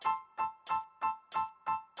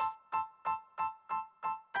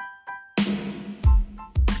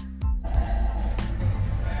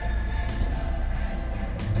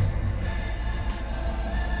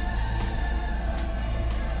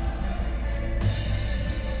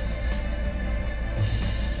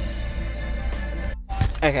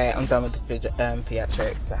Okay, I'm done with the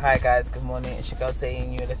theatrics. Hi guys, good morning. It's your girl D,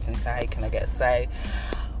 and you're listening to Hey Can I Get a Say?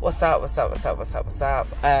 What's up? I thought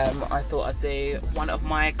I'd do one of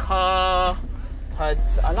my car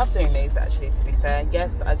pods. I love doing these actually, to be fair.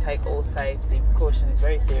 Yes, I take all safety precautions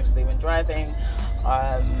very seriously when driving.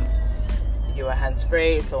 You are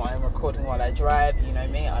hands-free, so I'm recording while I drive. You know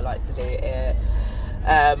me, I like to do it.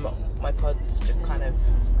 My pods just kind of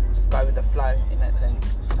go with the flow in that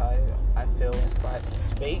sense, so I feel inspired to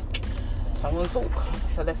speak, so I'm going to talk.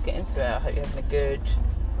 So let's get into it. I hope you're having a good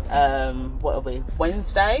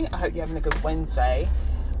Wednesday. I hope you're having a good Wednesday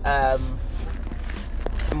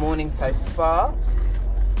morning so far.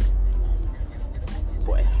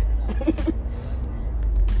 Boy,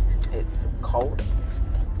 it's cold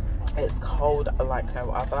like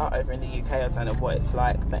no other over in the UK. I don't know what it's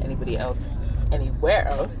like for anybody else anywhere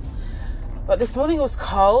else, but this morning it was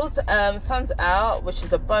cold. Sun's out, which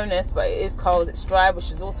is a bonus, but it is cold. It's dry, which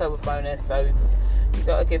is also a bonus, so you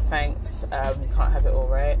got to give thanks. You can't have it all,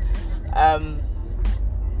 right?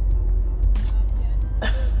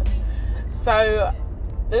 So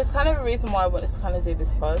there's kind of a reason why I wanted to kind of do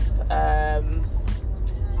this pod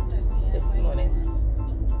this morning.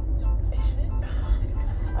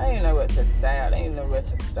 I don't even know what to say. I don't even know where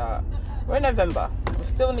to start. We're in November. We're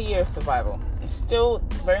still in the year of survival. It's still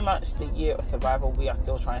very much the year of survival. We are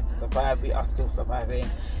still trying to survive. We are still surviving.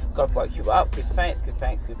 God woke you up. Give thanks.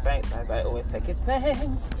 As I always say, give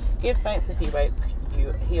thanks. Give thanks if he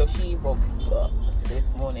or she woke you up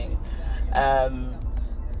this morning.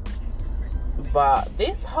 But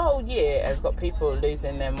this whole year has got people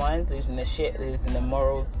losing their minds, losing their shit, losing their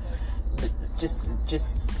morals. Just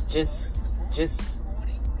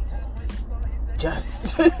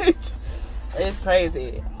it's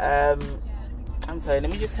crazy. I'm sorry, let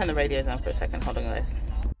me just turn the radio down for a second. Hold on, guys.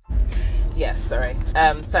 Yes, sorry.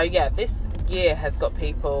 So yeah, this year has got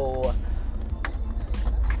people,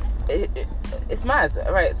 it's mad.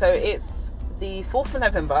 Right, so it's the 4th of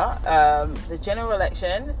November. The general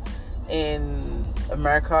election in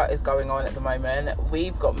America is going on at the moment.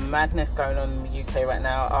 We've got madness going on in the UK right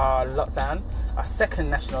now. Our second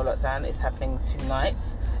national lockdown is happening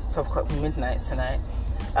tonight, 12 o'clock midnight tonight,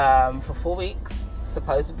 for 4 weeks,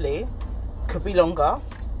 supposedly. Could be longer.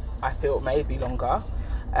 I feel it may be longer,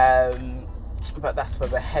 but that's where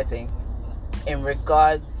we're heading. In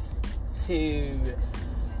regards to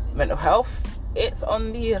mental health, it's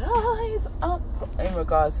on the rise up. In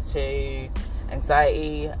regards to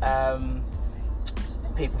anxiety,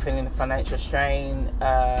 people feeling the financial strain, feeling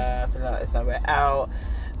like there's nowhere out,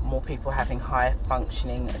 more people having high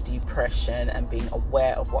functioning depression and being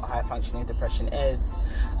aware of what high functioning depression is.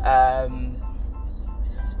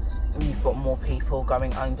 You've got more people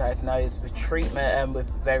going undiagnosed with treatment and with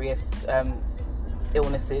various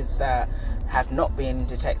illnesses that have not been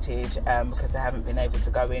detected because they haven't been able to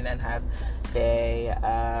go in and have their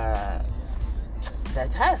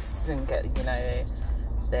tests and get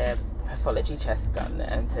their pathology tests done,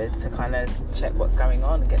 and to kind of check what's going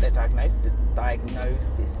on and get their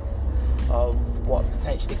diagnosis of what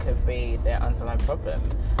potentially could be their underlying problem.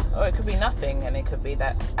 Or it could be nothing, and it could be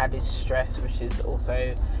that added stress, which is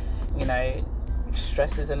also,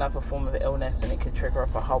 stress is another form of illness, and it could trigger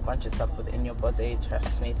off a whole bunch of stuff within your body.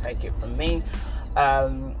 Trust me, take it from me.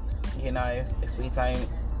 If we don't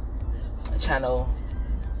channel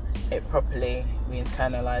it properly, we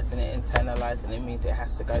internalizing it means it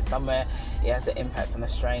has to go somewhere. It has an impact on the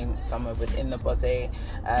strain somewhere within the body,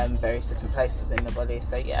 various different places within the body.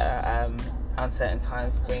 So uncertain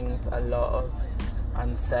times brings a lot of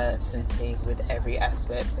uncertainty with every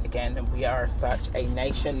aspect. Again, we are such a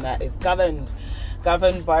nation that is governed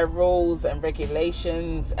by rules and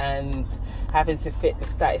regulations and having to fit the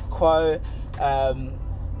status quo.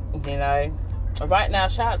 Right now,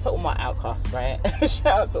 shout out to all my outcasts, right? Shout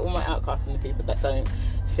out to all my outcasts and the people that don't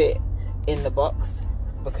fit in the box,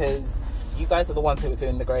 because you guys are the ones who are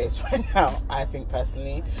doing the greatest right now, I think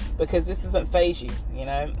personally, because this doesn't phase you,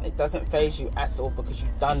 it doesn't phase you at all, because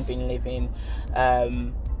you've been living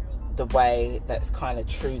the way that's kind of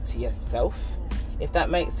true to yourself, if that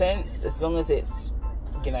makes sense. As long as it's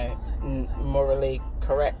morally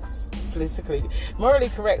correct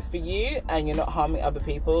for you, and you're not harming other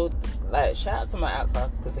people. Like, shout out to my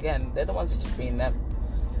outcasts, because again, they're the ones who just being them.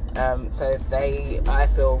 So I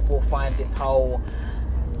feel, will find this whole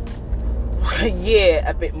year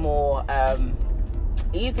a bit more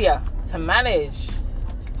easier to manage.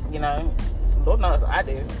 Lord knows I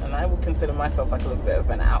do, and I would consider myself like a little bit of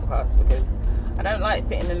an outcast, because I don't like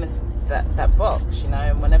fitting in that box,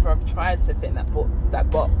 and whenever I've tried to fit in that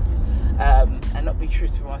box, and not be true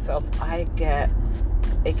to myself,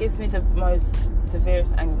 it gives me the most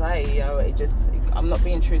severest anxiety. I'm not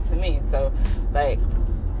being true to me. So, like,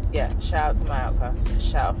 yeah, shout out to my outcasts.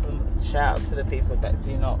 Shout out to the people that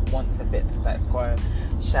do not want to fit the status quo.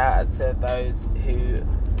 Shout out to those who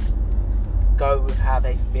go with how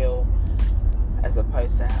they feel as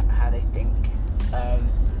opposed to how they think.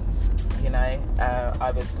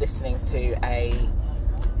 I was listening to a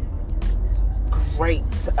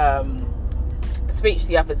great speech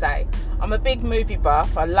the other day. I'm a big movie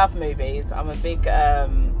buff. I love movies. I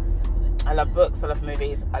love books, I love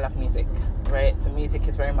movies, I love music, right? So music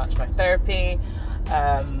is very much my therapy.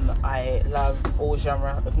 I love all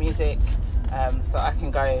genre of music. So I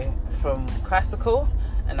can go from classical,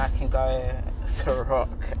 and I can go to rock.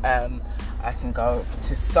 I can go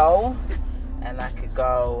to soul, and I could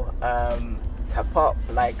go to pop.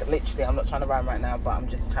 Like, literally, I'm not trying to rhyme right now, but I'm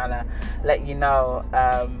just trying to let you know.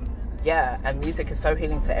 And music is so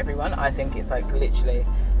healing to everyone. I think it's like, literally,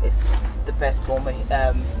 it's the best form of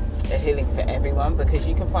healing for everyone, because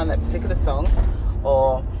you can find that particular song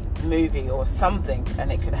or movie or something,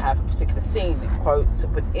 and it could have a particular scene, quotes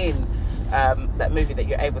within that movie that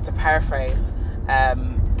you're able to paraphrase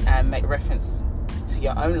and make reference to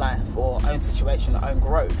your own life or own situation or own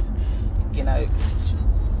growth.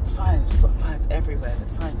 Science, we've got science everywhere.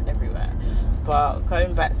 There's science everywhere. But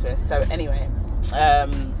going back to it, so anyway,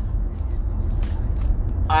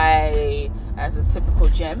 I, as a typical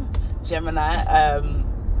Gemini,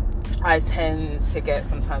 I tend to get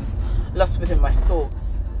sometimes lost within my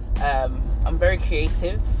thoughts. I'm very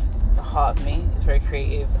creative. The heart of me is very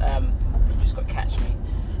creative. You just got to catch me.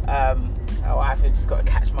 I've just got to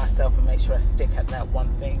catch myself and make sure I stick at that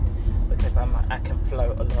one thing, because I can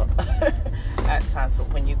float a lot at times.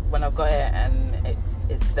 But when I've got it and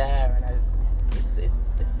it's there and it's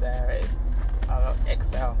there, I'll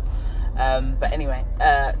excel. But anyway,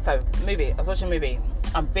 so movie. I was watching a movie.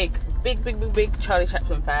 I'm big Charlie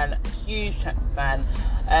Chaplin fan, huge Chaplin fan.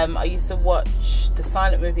 I used to watch the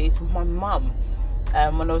silent movies with my mum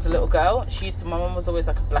when I was a little girl. My mum was always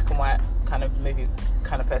like a black and white kind of movie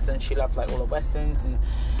kind of person. She loved like all the westerns, and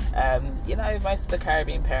most of the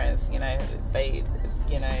Caribbean parents, they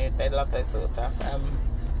love those sort of stuff.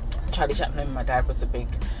 Charlie Chaplin. My dad was a big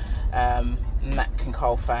Nat King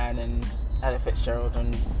Cole fan, and Ella Fitzgerald,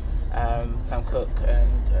 and Sam Cooke,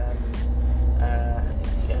 and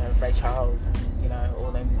Ray Charles, and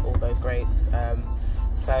all those greats.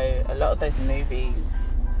 So a lot of those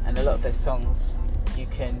movies and a lot of those songs, you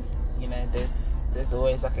can, there's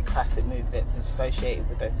always like a classic movie that's associated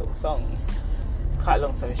with those sort of songs. Cut a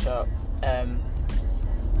long story short,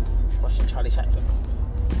 watching Charlie Chaplin,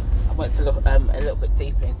 I went to look a little bit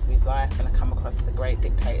deeper into his life, and I come across the Great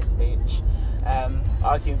Dictator speech.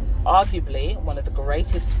 Arguably one of the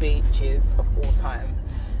greatest speeches of all time.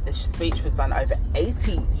 This speech was done over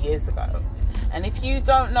 80 years ago. And if you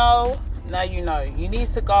don't know, now you know. You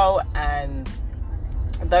need to go, and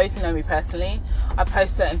those who know me personally, I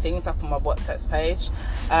post certain things up on my WhatsApp page.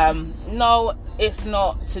 No, it's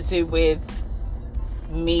not to do with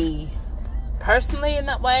me personally in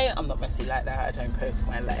that way. I'm not messy like that. I don't post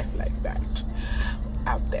my life like that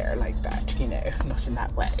out there like that, not in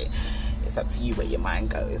that way. It's up to you where your mind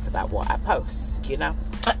goes about what I post,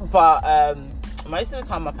 But most of the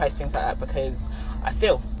time I post things like that because I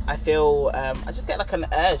feel I just get like an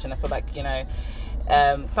urge, and I feel like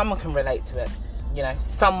someone can relate to it.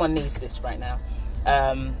 Someone needs this right now,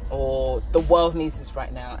 or the world needs this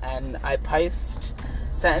right now. And I post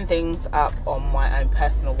certain things up on my own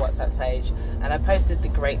personal WhatsApp page, and I posted the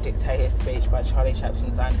Great Dictator speech by Charlie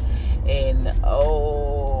Chaplin done in,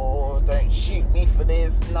 don't shoot me for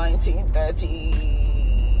this,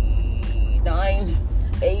 1939,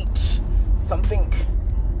 8 something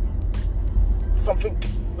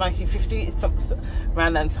 1950,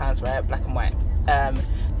 around them times, right? Black and white.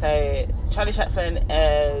 So Charlie Chaplin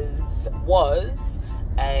was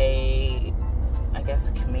a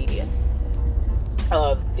comedian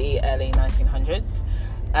of the early 1900s.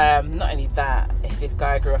 Not only that, this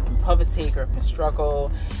guy grew up in poverty, grew up in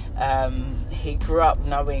struggle. He grew up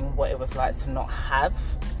knowing what it was like to not have.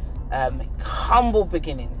 Humble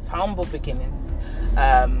beginnings.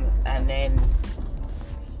 And then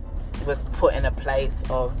was put in a place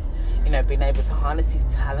of, being able to harness his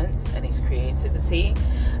talents and his creativity,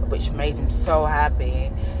 which made him so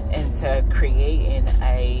happy into creating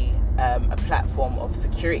a platform of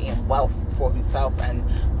security and wealth for himself and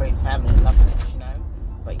for his family and loved ones,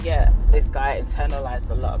 But yeah, this guy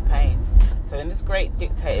internalized a lot of pain. So in this Great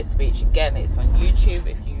Dictator speech, again, it's on YouTube.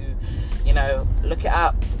 If you you know, look it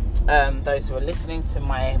up. Those who are listening to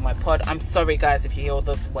my pod, I'm sorry guys if you hear all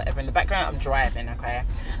the whatever in the background. I'm driving, okay?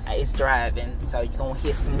 I is driving, so you're gonna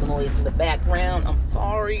hear some noise in the background. I'm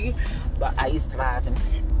sorry, but I is driving.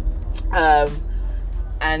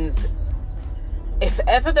 And if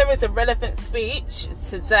ever there is a relevant speech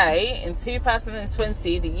today in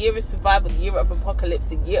 2020, the year of survival, the year of apocalypse,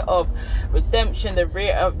 the year of redemption, the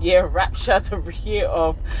year of rapture, the year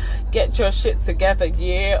of get your shit together,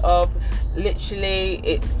 year of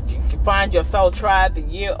literally find your soul tribe, the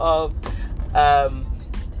year of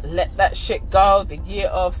let that shit go, the year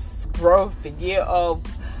of growth, the year of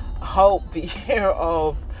hope, the year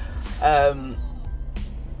of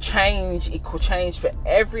change, equal change for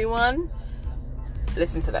everyone.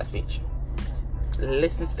 Listen to that speech.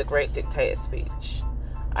 Listen to the Great Dictator speech.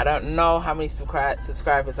 I don't know how many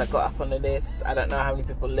subscribers I got up on the list. I don't know how many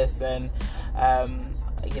people listen.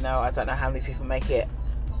 You know, I don't know how many people make it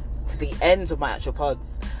to the end of my actual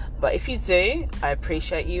pods. But if you do, I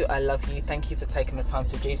appreciate you. I love you. Thank you for taking the time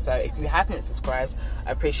to do so. If you haven't subscribed,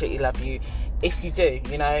 I appreciate you, love you. If you do,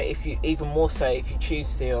 you know, if you even more so, if you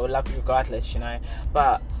choose to, or love you regardless, you know.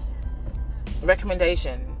 But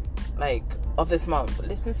recommendation, like, of this month,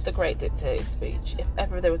 listen to the Great Dictator speech. If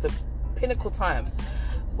ever there was a pinnacle time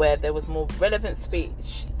where there was more relevant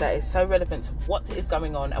speech that is so relevant to what is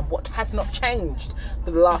going on and what has not changed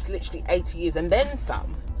for the last literally 80 years and then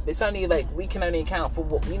some. It's only like we can only account for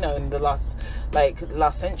what we know in the last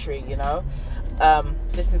century, you know.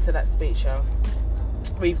 Listen to that speech, yo.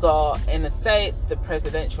 We've got in the States the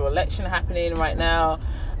presidential election happening right now,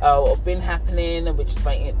 or been happening, and we're just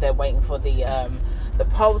waiting. They're waiting for the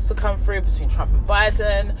polls to come through between Trump and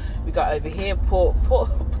Biden. We got over here poor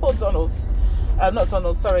Donald, not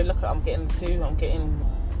Donald. Sorry, look, I'm getting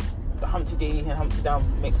Humpty D and Humpty Dump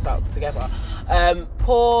mixed up together.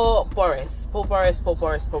 Poor Boris,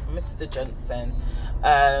 Mr. Johnson.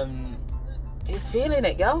 He's feeling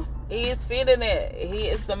it, yo. He is feeling it. He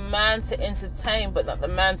is the man to entertain, but not the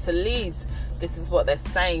man to lead. This is what they're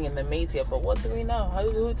saying in the media. But what do we know?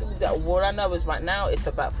 What I know is right now it's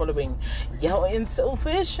about following your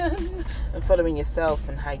intuition and following yourself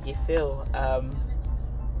and how you feel.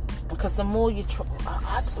 Because the more you try,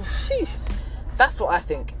 that's what I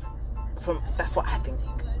think. That's what I think.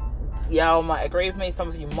 Y'all might agree with me. Some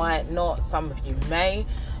of you might not. Some of you may.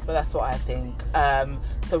 But that's what I think.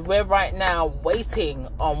 So we're right now waiting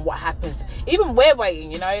on what happens. Even we're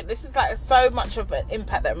waiting, you know. This is like so much of an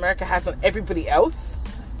impact that America has on everybody else.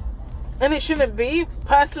 And it shouldn't be,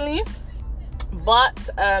 personally. But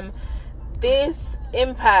this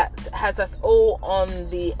impact has us all on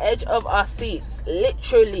the edge of our seats.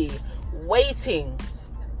 Literally waiting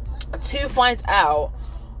to find out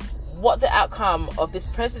what the outcome of this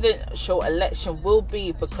presidential election will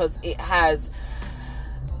be. Because it has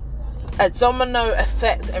a domino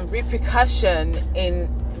effect and repercussion in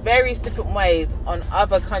various different ways on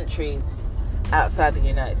other countries outside the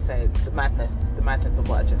United States. The madness of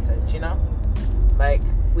what I just said, you know? Like,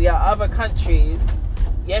 we are other countries.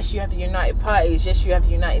 Yes, you have the United Parties. Yes, you have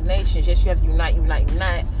the United Nations. Yes, you have Unite.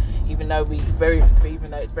 Even though it's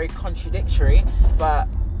very contradictory. But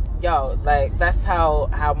yo, like, that's how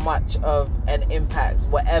much of an impact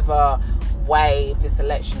whatever way this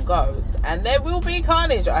election goes. And there will be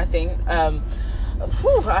carnage, I think.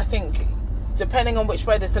 I think depending on which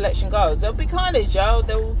way this election goes, there'll be carnage, yo.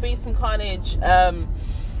 There will be some carnage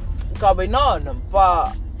going on,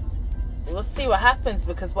 but we'll see what happens,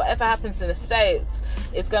 because whatever happens in the States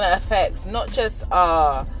is going to affect not just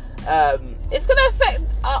our it's going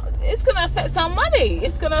to affect our money.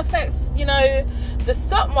 It's going to affect, you know, the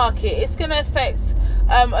stock market. It's going to affect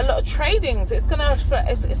a lot of tradings. It's going to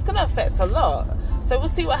affect a lot. So we'll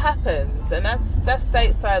see what happens. And that's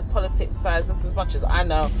stateside politics side. That's as much as I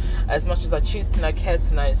know, as much as I choose to know, care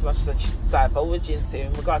to know, as much as I choose to divulge into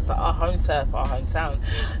in regards to our home turf, our hometown,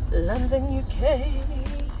 London, UK.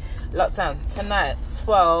 Lockdown tonight,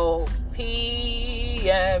 12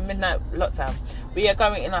 p.m. midnight lockdown. We are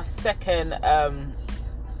going in our second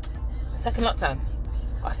lockdown.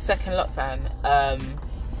 Our second lockdown.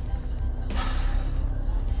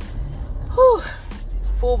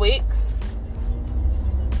 4 weeks.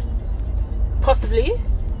 Possibly.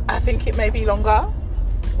 I think it may be longer.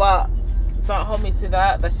 But don't hold me to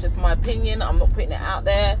that. That's just my opinion. I'm not putting it out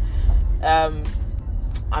there.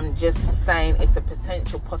 I'm just saying it's a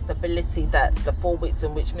potential possibility that the 4 weeks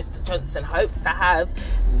in which Mr. Johnson hopes to have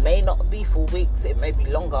may not be 4 weeks. It may be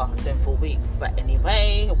longer than 4 weeks. But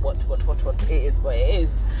anyway, what it is what it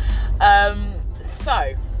is.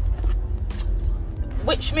 So,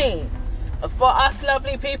 which means for us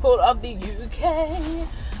lovely people of the UK,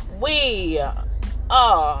 we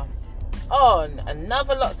are on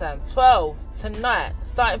another lockdown, 12 tonight,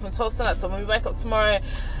 starting from 12 tonight. So when we wake up tomorrow,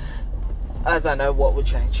 I don't know what will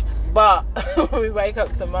change, but when we wake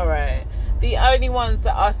up tomorrow, the only ones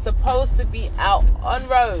that are supposed to be out on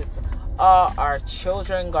roads are our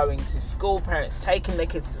children going to school, parents taking their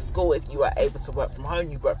kids to school. If you are able to work from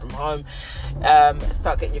home, you work from home.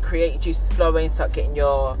 Start getting your creative juices flowing, start getting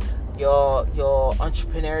your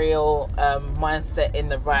entrepreneurial mindset in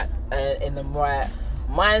the right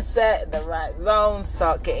mindset, the right zone.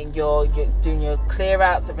 Start getting your doing your clear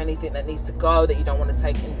outs of anything that needs to go that you don't want to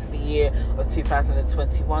take into the year of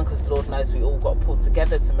 2021, because Lord knows we all got to pull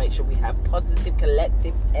together to make sure we have positive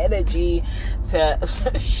collective energy to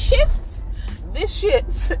shift this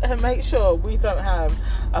shit and make sure we don't have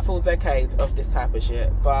a full decade of this type of shit.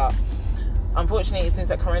 But unfortunately, it seems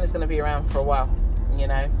like Corona is going to be around for a while, you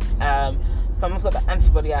know. Someone's got the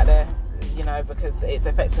antibody out there, you know, because it's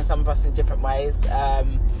affecting some of us in different ways.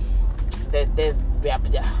 There's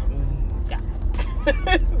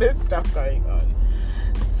stuff going on.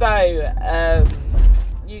 So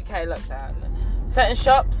UK lockdown. Certain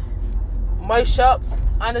shops, most shops,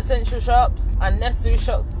 unessential shops, unnecessary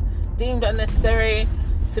shops deemed unnecessary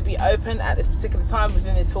to be open at this particular time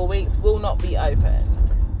within these 4 weeks will not be open.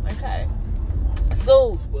 Okay.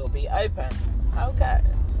 Schools will be open. Okay.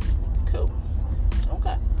 Cool.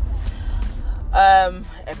 Okay.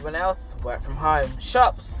 Everyone else work from home.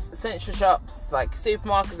 Shops, essential shops like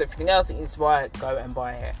supermarkets, everything else that you need to buy, go and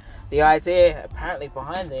buy it. The idea apparently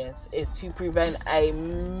behind this is to prevent a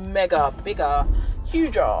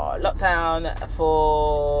huger lockdown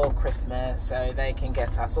for Christmas, so they can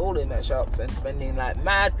get us all in their shops and spending like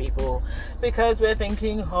mad people, because we're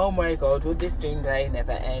thinking, oh my god, will this doomsday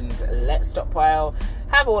never end? Let's stockpile,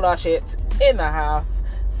 have all our shit in the house,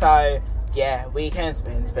 so yeah, we can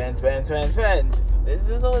spend. There's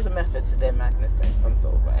always a method to their madness in some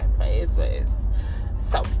sort of way, but it is what it is.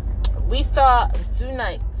 So we start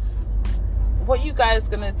tonight. What are you guys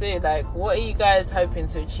gonna do? Like, what are you guys hoping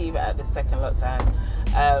to achieve at the second lockdown?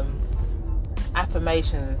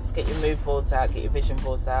 Affirmations, get your mood boards out, get your vision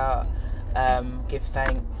boards out, give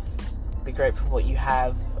thanks, be grateful for what you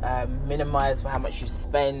have, minimize how much you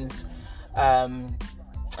spend, and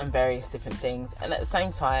various different things. And at the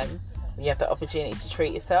same time, when you have the opportunity to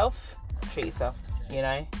treat yourself, you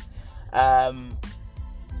know,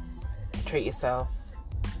 treat yourself.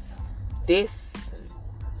 This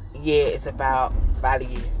year is about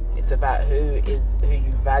value. It's about who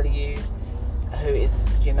you value, who is,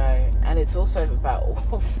 you know, and it's also about,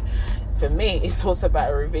 for me, it's also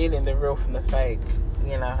about revealing the real from the fake,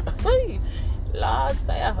 you know. Lord,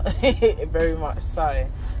 very much so.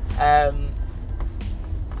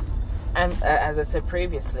 And as I said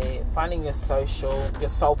previously, finding your soul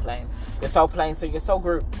plane, so your soul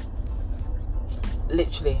group,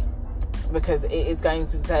 literally, because it is going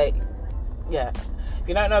to take, yeah. If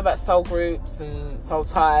you don't know about soul groups and soul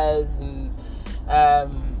ties and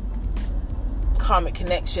karmic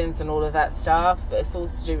connections and all of that stuff, it's all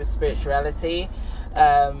to do with spirituality.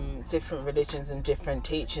 Different religions and different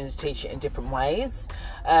teachings teach it in different ways,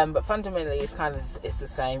 but fundamentally it's the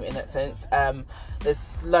same in that sense.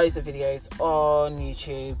 There's loads of videos on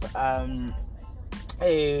YouTube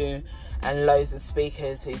and loads of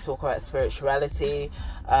speakers who talk about spirituality.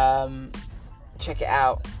 Check it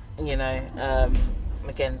out, you know.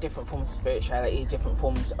 Again, different forms of spirituality, different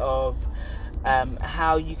forms of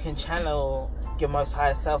how you can channel your most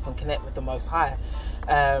higher self and connect with the most high.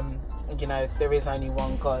 You know, there is only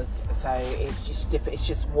one God, so it's just different. It's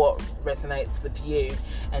just what resonates with you,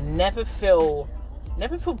 and never feel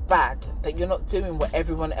bad that you're not doing what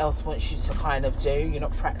everyone else wants you to kind of do. You're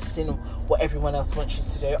not practicing what everyone else wants you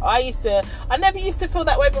to do. I never used to feel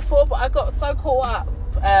that way before, but I got so caught up,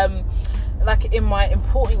 like in my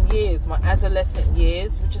important years, my adolescent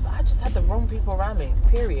years, I just had the wrong people around me,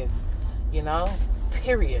 period.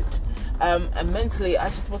 And mentally I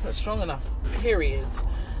just wasn't strong enough, period.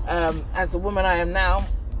 As a woman I am now,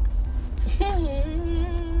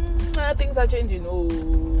 things are changing.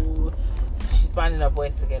 Oh, she's finding her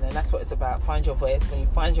voice again, and that's what it's about. Find your voice. When you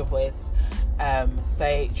find your voice,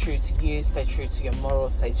 stay true to you, stay true to your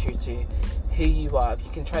morals, stay true to who you are. If you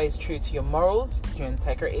can stay true to your morals, your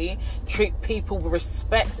integrity, treat people with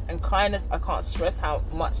respect and kindness. I can't stress how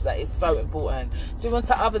much that is so important. Do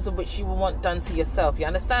unto others of which you will want done to yourself. You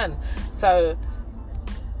understand? So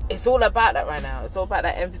it's all about that right now. It's all about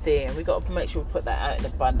that empathy, and we got to make sure we put that out in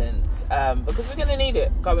abundance, because we're going to need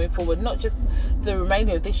it going forward, not just the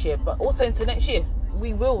remainder of this year, but also into next year.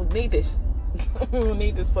 We will need this. We will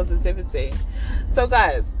need this positivity. So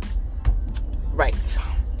guys, right,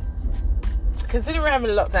 considering we're having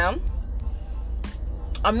a lockdown,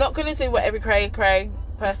 I'm not going to do what every cray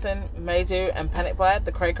person may do and panic buy,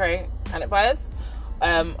 the cray panic buyers.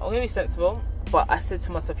 I'm going to be sensible, but I said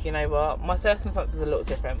to myself, you know what, my circumstances are a little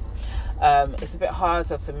different. It's a bit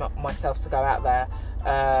harder for myself to go out there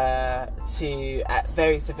to at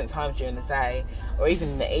various different times during the day or even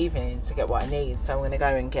in the evening to get what I need. So I'm going to go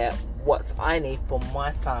and get what I need for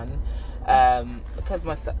my son, because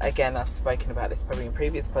my son, again, I've spoken about this probably in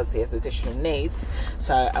previous pods, he has additional needs,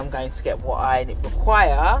 so I'm going to get what I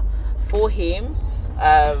require for him,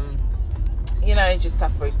 you know, just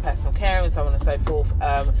stuff for his personal care and so on and so forth.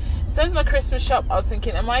 In terms of my Christmas shop, I was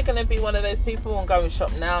thinking, am I going to be one of those people and go and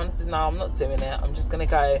shop now? And I said, no, I'm not doing it. I'm just going to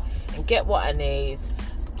go and get what I need.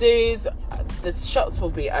 Dudes, the shops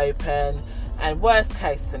will be open. And worst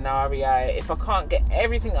case scenario, if I can't get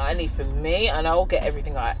everything I need for me, and I will get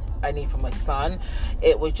everything I need for my son,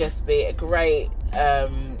 it would just be a great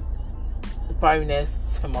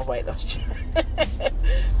bonus to my weight loss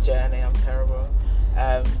journey. I'm terrible.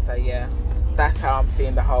 So yeah, that's how I'm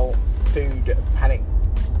seeing the whole food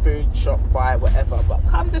shop buy whatever. But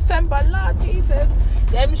come December, Lord Jesus,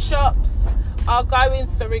 them shops are going,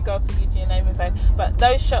 sorry God for using your name in vain, but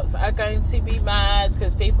those shops are going to be mad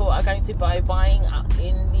because people are going to be buying up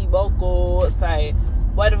in the Bogo. So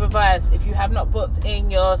word of advice, if you have not booked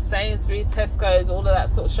in your Sainsbury's, Tesco's, all of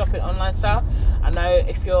that sort of shopping online stuff, I know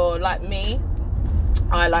if you're like me,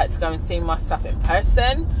 I like to go and see my stuff in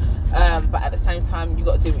person, but at the same time you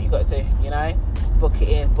got to do what you got to do, you know, book it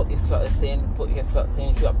in, book your slots in. If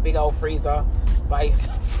you've got a big old freezer, buy your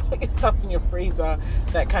stuff, put your stuff in your freezer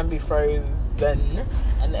that can be frozen,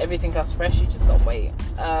 and everything else fresh, you just gotta wait.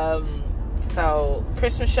 So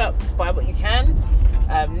Christmas shop, buy what you can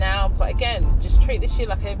now, but again, just treat this year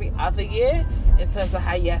like every other year in terms of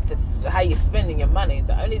how you're spending your money.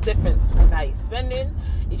 The only difference with how you're spending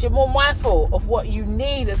is you're more mindful of what you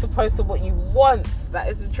need as opposed to what you want. That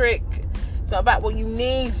is the trick. It's not about what you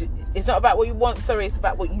need. It's not about what you want, sorry, it's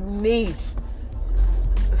about what you need.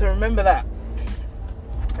 So remember that.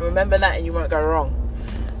 Remember that and you won't go wrong.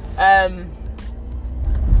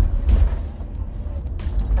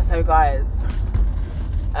 So guys,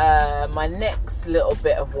 my next little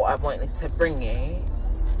bit of what I wanted to bring you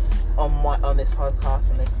on this podcast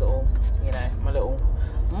and this little, you know, my little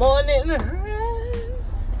morning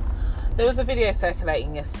rants. There was a video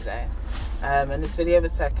circulating yesterday, and this video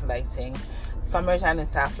was circulating somewhere down in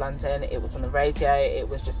South London. It was on the radio. It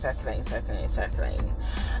was just circulating.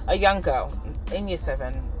 A young girl in year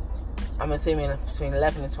 7, I'm assuming between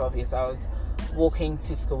 11 and 12 years old, walking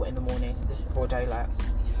to school in the morning, this broad daylight.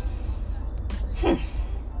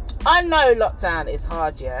 I know lockdown is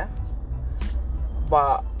hard, yeah,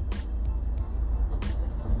 but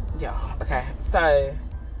yeah, okay. So,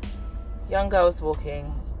 young girl's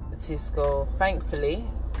walking to school. Thankfully,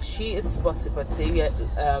 she is spotted by 2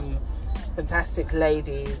 fantastic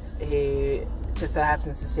ladies who just so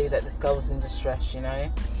happens to see that this girl was in distress, you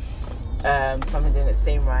know. Something didn't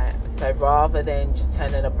seem right. So rather than just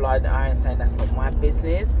turning a blind eye and saying that's not my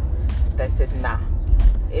business, they said, nah,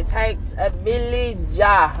 it takes a village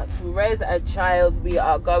to raise a child. We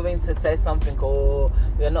are going to say something, or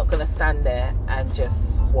we're not going to stand there and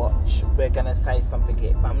just watch. We're going to say something.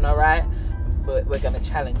 It's something not right, but we're going to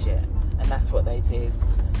challenge it. And that's what they did.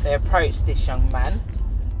 They approached this young man,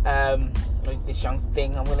 this young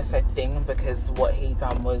thing. I'm going to say thing because what he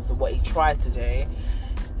done was what he tried to do.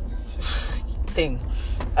 Thing.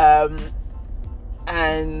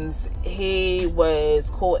 And he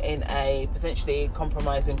was caught in a potentially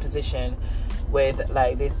compromising position with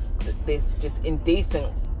like this just indecent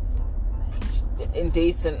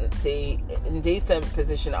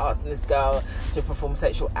position, asking this girl to perform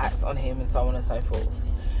sexual acts on him and so on and so forth.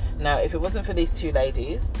 Now, if it wasn't for these 2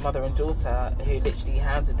 ladies, mother and daughter, who literally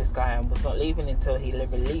hounded this guy and was not leaving until he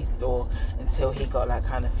released or until he got like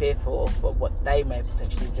kind of fearful of what they may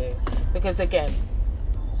potentially do, because again,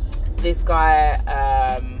 this guy,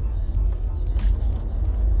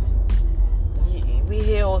 we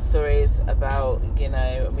hear all stories about, you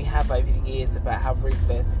know, we have over the years about how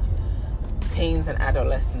ruthless teens and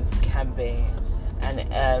adolescents can be, and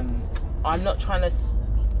I'm not trying to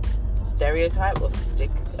stereotype or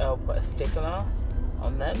put a stigma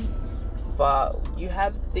on them, but you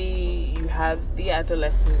have the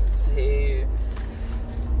adolescents who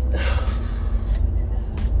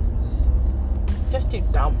just do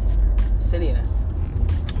dumb silliness.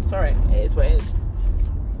 I'm sorry, it is what it is.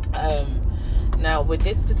 Now with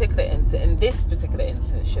this particular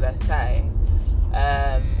incident, should I say,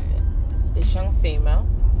 this young female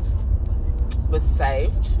was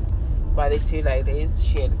saved by these 2 ladies.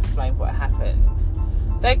 She had explained what happened.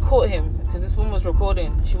 They caught him because this woman was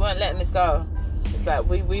recording. She weren't letting this go. It's like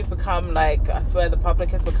we've become like, I swear the public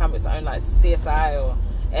has become its own like CSI or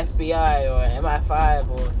FBI or MI5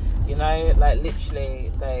 or, you know, like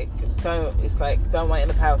literally like don't wait in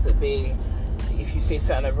the powers that be if you see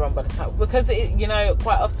something wrong by the time, because it, you know,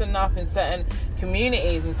 quite often enough in certain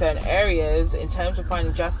communities, in certain areas, in terms of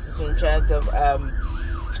finding justice, in terms of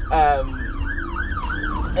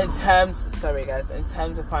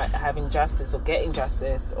having justice or getting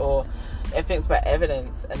justice, or everything's about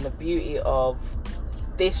evidence. And the beauty of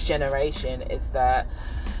this generation is that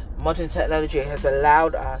modern technology has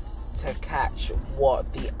allowed us to catch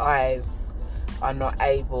what the eyes are not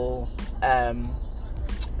able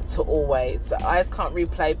to always. The eyes can't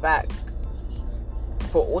replay back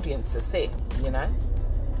for audience to see, you know.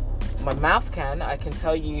 My mouth can. I can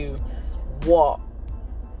tell you what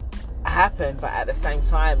happened, but at the same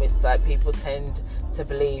time, it's like people tend to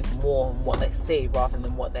believe more in what they see rather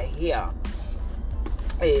than what they hear.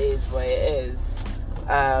 It is what it is.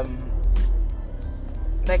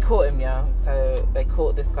 They caught him, yeah. So they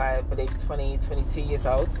caught this guy, I believe 22 years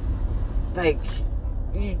old. Like,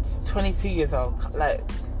 22 years old, like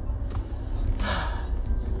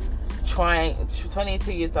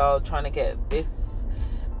 22 years old, trying to get this,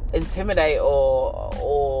 intimidate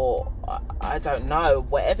or I don't know,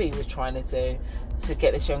 whatever he was trying to do to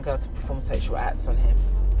get this young girl to perform sexual acts on him.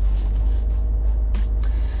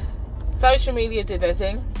 Social media did their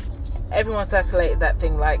thing. Everyone circulated that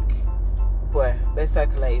thing like, boy, they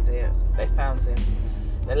circulated it. They found him.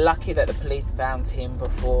 They're lucky that the police found him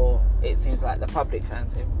before it seems like the public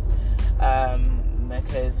found him.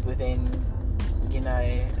 Because within, you know,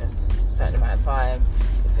 a certain amount of time,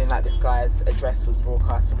 it seemed like this guy's address was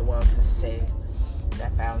broadcast for the world to see. They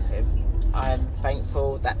found him. I'm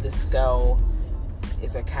thankful that this girl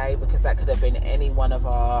is okay, because that could have been any one of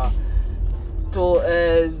our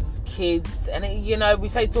daughters, kids, and you know, we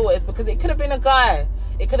say daughters because it could have been a guy,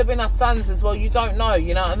 it could have been our sons as well, you don't know,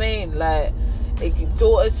 you know what I mean, like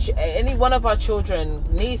daughters, any one of our children,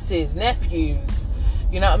 nieces, nephews,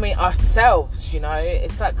 you know what I mean, ourselves, you know.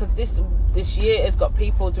 It's like, because this year has got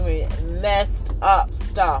people doing messed up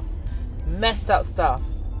stuff.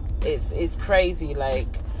 It's crazy. Like,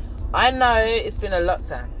 I know it's been a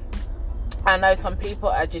lockdown. I know some people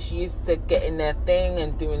are just used to getting their thing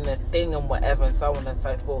and doing their thing and whatever and so on and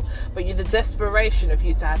so forth. But the desperation of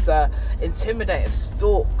you to have to intimidate and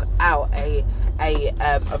stalk out a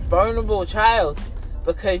vulnerable child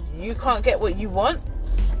because you can't get what you want.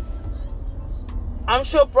 I'm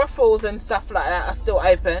sure brothels and stuff like that are still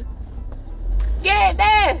open. Get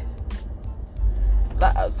there.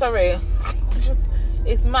 Like, sorry, just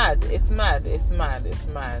it's mad. But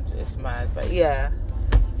yeah.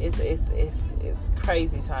 It's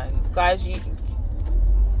crazy times, guys. And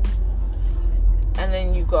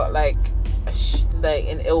then you got like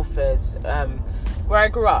in Ilford, where I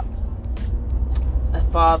grew up, a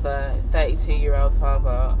father, 32-year-old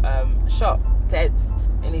father, shot dead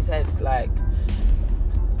in his head. Like,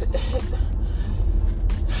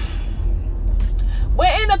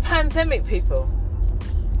 we're in a pandemic, people.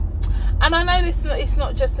 And I know this, it's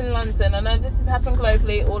not just in London. I know this has happened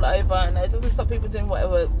globally, all over. And it doesn't stop people doing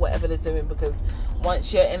whatever they're doing, because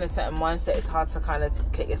once you're in a certain mindset, it's hard to kind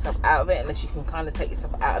of get yourself out of it, unless you can kind of take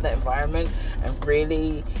yourself out of that environment and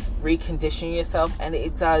really recondition yourself. And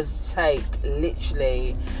it does take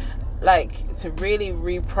literally, like, to really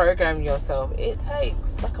reprogram yourself, it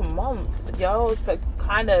takes like a month, yo, to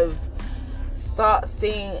kind of start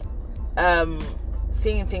seeing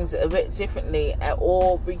things a bit differently,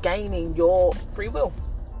 or regaining your free will.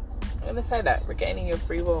 I'm going to say that, regaining your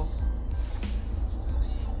free will.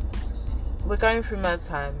 We're going through mad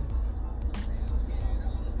times.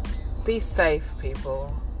 Be safe,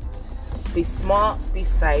 people. Be smart, be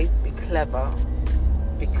safe, be clever,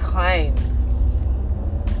 be kind.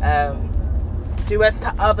 Do as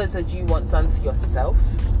to others as you want done to yourself.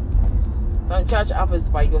 Don't judge others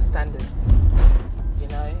by your standards, you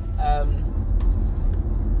know.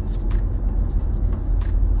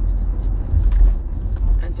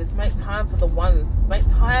 Just make time for the ones. Make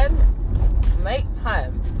time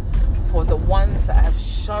for the ones that have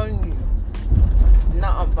shown you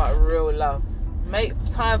nothing but real love. Make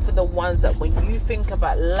time for the ones that when you think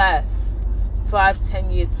about life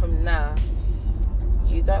 5-10 years from now,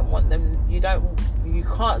 you don't want them. You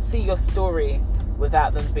can't see your story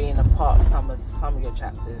without them being a part of some of your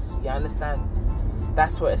chapters. You understand?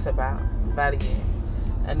 That's what it's about. Value.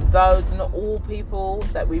 And those, not all people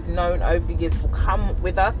that we've known over the years will come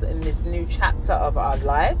with us in this new chapter of our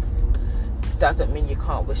lives. Doesn't mean you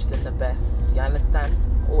can't wish them the best. You understand?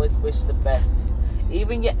 Always wish the best.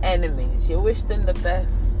 Even your enemies, you wish them the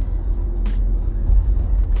best.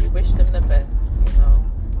 You wish them the best, you know.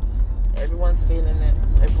 Everyone's feeling it.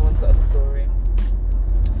 Everyone's got a story.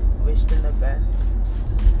 Wish them the best.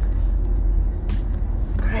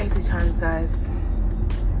 Crazy times, guys.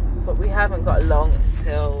 But we haven't got long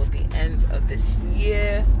until the end of this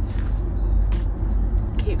year.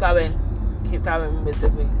 Keep going. Keep going.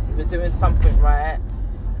 We're doing something right.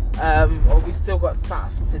 Or we still got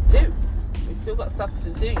stuff to do. We still got stuff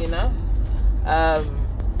to do, you know.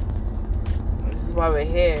 This is why we're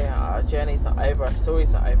here. Our journey's not over. Our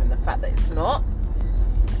story's not over. And the fact that it's not,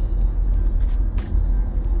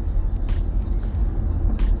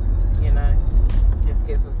 you know, just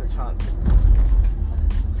gives us a chance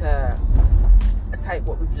to take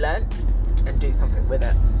what we've learned and do something with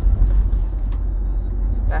it.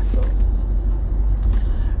 That's all.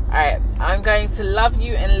 Alright, I'm going to love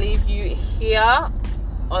you and leave you here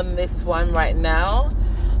on this one right now,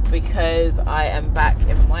 because I am back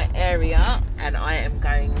in my area and I am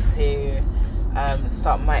going to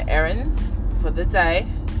start my errands for the day,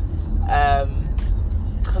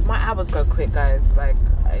 because my hours go quick, guys. Like,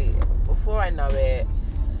 before I know it,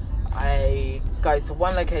 I go to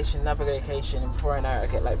one location, another location, and before I know it, I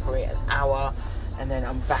get like probably an hour, and then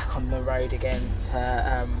I'm back on the road again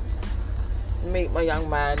to meet my young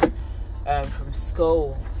man from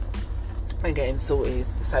school and get him sorted.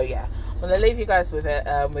 So yeah, I'm gonna leave you guys with it,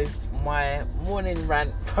 with my morning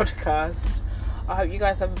rant podcast. I hope you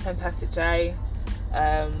guys have a fantastic day.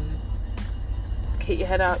 Keep your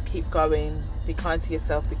head up, keep going, be kind to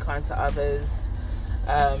yourself, be kind to others.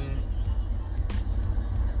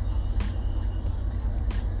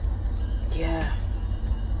 Yeah,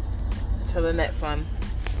 until the next one,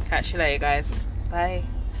 catch you later, guys. Bye.